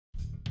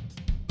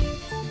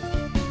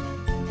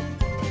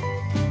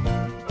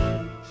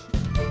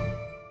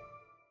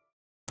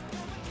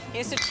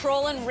Here's to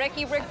trolling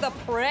Ricky Rick the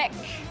Prick.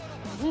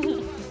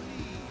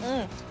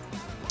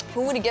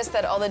 Who would have guessed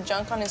that all the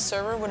junk on his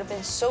server would have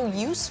been so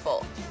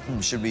useful?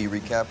 Should we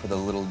recap for the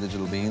little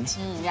digital beans?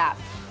 Yeah.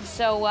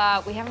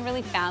 So we haven't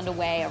really found a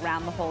way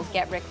around the whole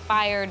get Rick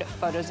fired,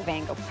 photos of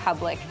Van go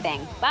public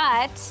thing.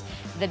 But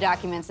the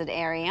documents that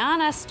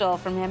Ariana stole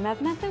from him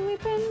have meant that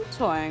we've been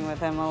toying with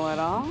him a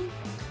little.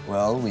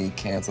 Well, we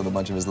canceled a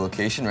bunch of his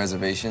location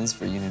reservations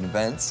for union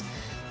events.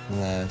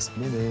 Last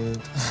minute.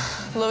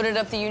 Loaded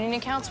up the union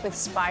accounts with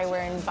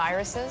spyware and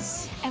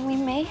viruses. And we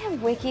may have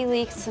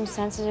WikiLeaked some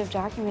sensitive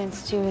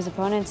documents to his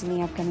opponents in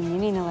the upcoming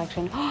union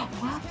election. Oh,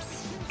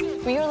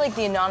 whoops. We are like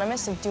the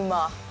Anonymous of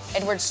Dumas.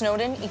 Edward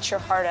Snowden, eat your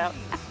heart out.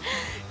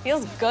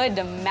 Feels good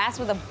to mess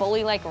with a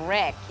bully like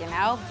Rick, you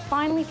know?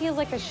 Finally feels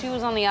like the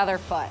shoe's on the other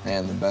foot.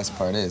 And the best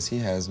part is, he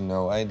has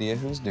no idea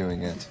who's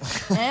doing it.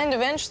 And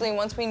eventually,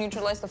 once we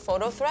neutralize the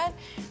photo threat,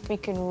 we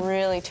could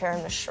really tear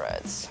him to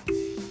shreds.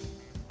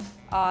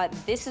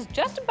 This is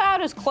just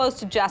about as close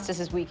to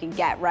justice as we can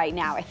get right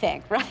now, I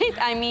think, right?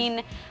 I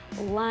mean,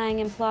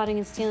 lying and plotting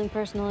and stealing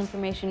personal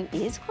information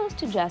is close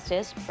to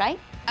justice, right?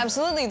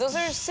 Absolutely, those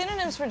are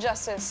synonyms for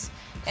justice.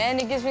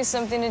 And it gives me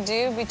something to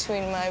do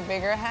between my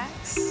bigger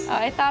hacks.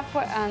 I thought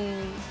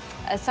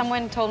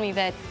someone told me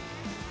that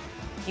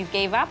you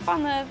gave up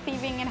on the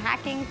thieving and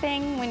hacking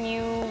thing when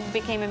you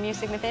became a Mu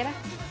Sigma Theta?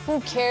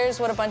 Who cares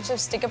what a bunch of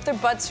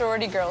stick-up-their-butt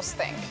sorority girls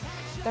think?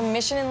 Their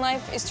mission in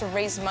life is to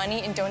raise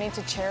money and donate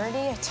to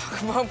charity.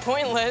 Talk about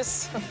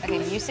pointless. Okay,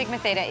 Mu Sigma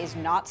Theta is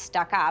not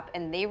stuck up,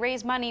 and they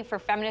raise money for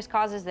feminist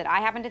causes that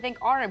I happen to think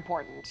are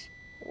important.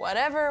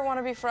 Whatever,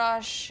 wannabe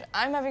frosh.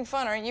 I'm having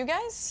fun, aren't you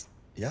guys?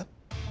 Yep.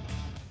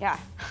 Yeah.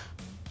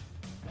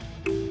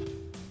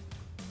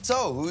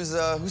 So, who's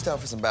down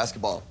for some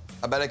basketball?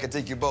 I bet I could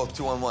take you both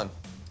 2-on-1.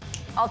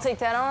 I'll take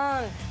that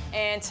on,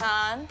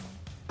 Anton.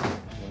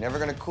 You're never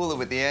gonna cool it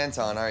with the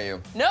Anton, are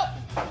you? Nope.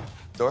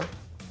 Dor?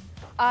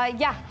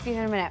 Yeah, see you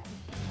in a minute.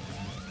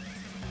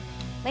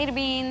 Later,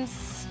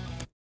 beans.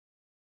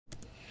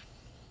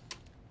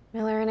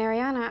 Miller and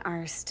Ariana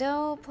are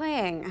still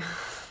playing.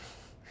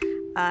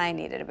 I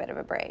needed a bit of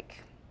a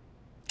break.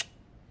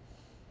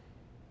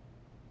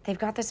 They've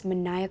got this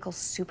maniacal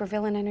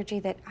supervillain energy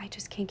that I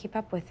just can't keep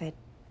up with at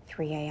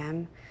 3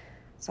 a.m.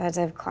 Besides,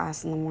 I have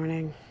class in the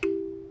morning.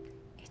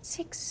 It's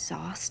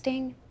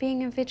exhausting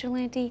being a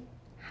vigilante.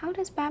 How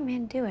does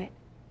Batman do it?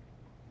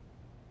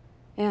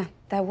 Yeah,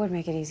 that would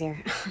make it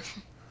easier.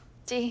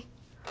 D.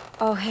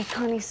 Oh, hey,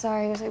 Connie,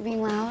 sorry. Was I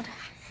being loud?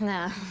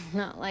 No,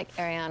 not like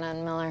Ariana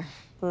and Miller.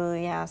 Ooh,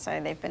 yeah, sorry.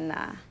 They've been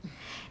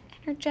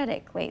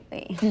energetic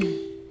lately.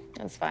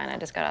 That's fine. I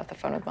just got off the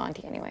phone with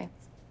Monty anyway.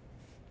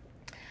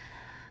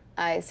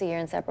 I see your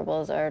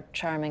inseparables are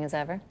charming as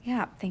ever.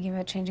 Yeah, thinking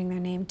about changing their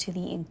name to the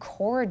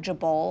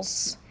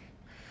Incorrigibles.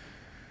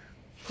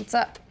 What's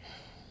up?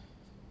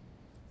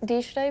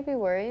 D, should I be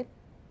worried?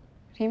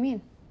 What do you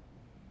mean?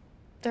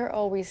 They're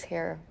always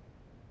here.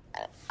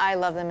 I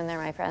love them and they're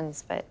my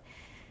friends, but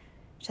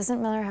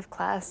doesn't Miller have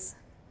class?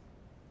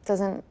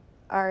 Doesn't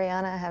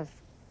Ariana have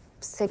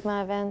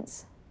Sigma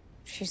events?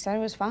 She said it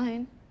was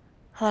fine.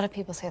 A lot of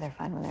people say they're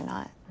fine when they're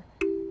not.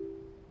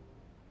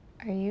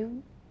 Are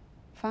you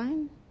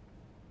fine?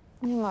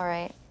 I'm all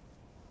right.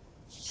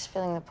 Just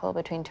feeling the pull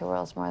between two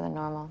worlds more than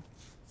normal.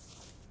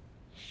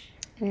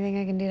 Anything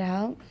I can do to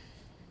help?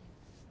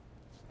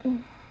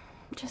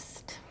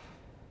 Just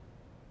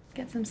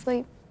Get some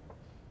sleep.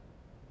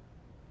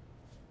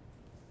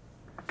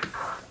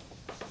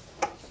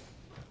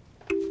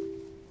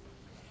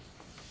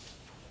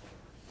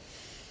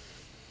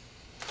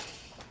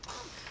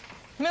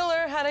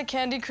 Miller had a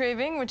candy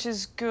craving, which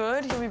is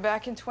good. He'll be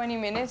back in 20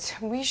 minutes.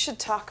 We should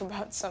talk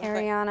about something.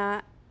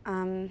 Ariana,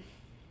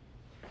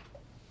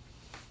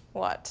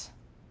 What?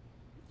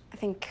 I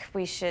think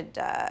we should,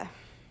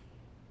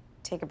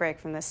 take a break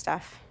from this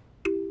stuff.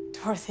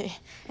 Dorothy.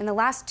 In the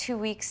last 2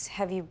 weeks,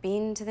 have you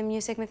been to the Mu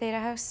Sigma Theta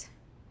house?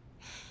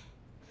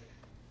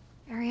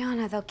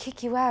 Ariana, they'll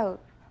kick you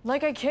out.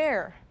 Like I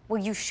care.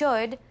 Well, you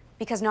should,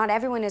 because not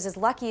everyone is as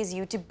lucky as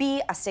you to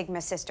be a Sigma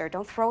sister.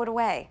 Don't throw it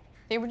away.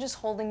 They were just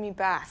holding me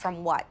back.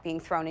 From what? Being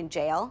thrown in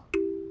jail?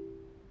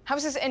 How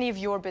is this any of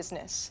your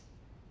business?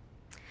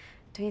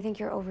 Don't you think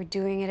you're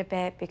overdoing it a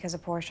bit because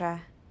of Portia?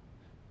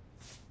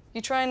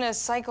 You trying to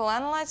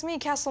psychoanalyze me,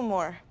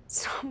 Castlemore?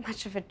 It's not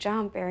much of a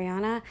jump,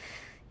 Ariana.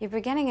 You've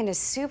been getting into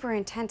super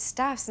intense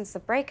stuff since the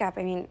breakup.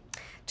 I mean,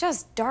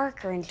 just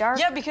darker and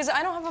darker. Yeah, because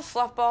I don't have a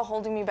fluff ball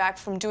holding me back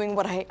from doing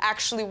what I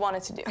actually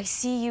wanted to do. I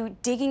see you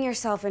digging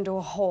yourself into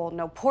a hole.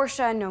 No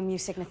Portia, no Mu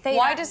Sigma Theta.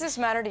 Why does this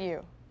matter to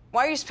you?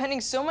 Why are you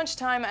spending so much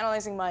time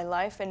analyzing my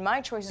life and my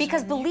choices?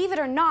 Because believe it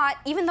or not,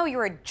 even though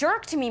you're a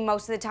jerk to me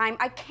most of the time,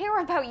 I care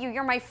about you.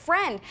 You're my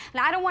friend.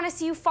 And I don't want to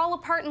see you fall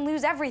apart and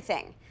lose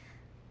everything.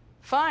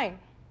 Fine.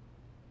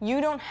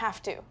 You don't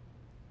have to.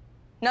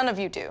 None of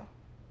you do.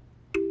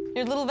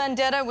 Your little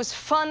vendetta was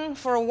fun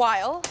for a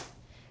while,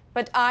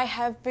 but I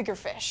have bigger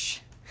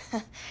fish.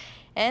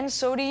 And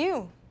so do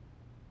you.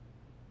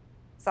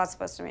 What's that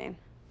supposed to mean?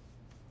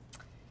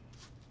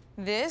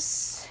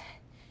 This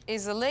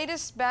is the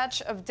latest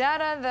batch of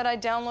data that I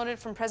downloaded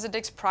from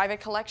Presidict's private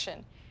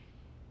collection.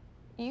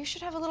 You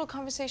should have a little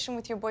conversation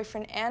with your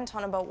boyfriend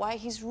Anton about why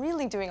he's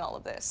really doing all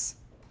of this.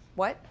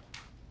 What?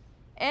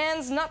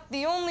 Anne's not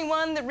the only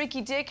one that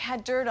Ricky Dick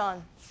had dirt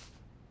on.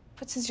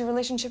 But since your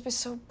relationship is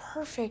so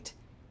perfect,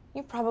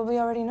 you probably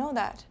already know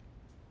that.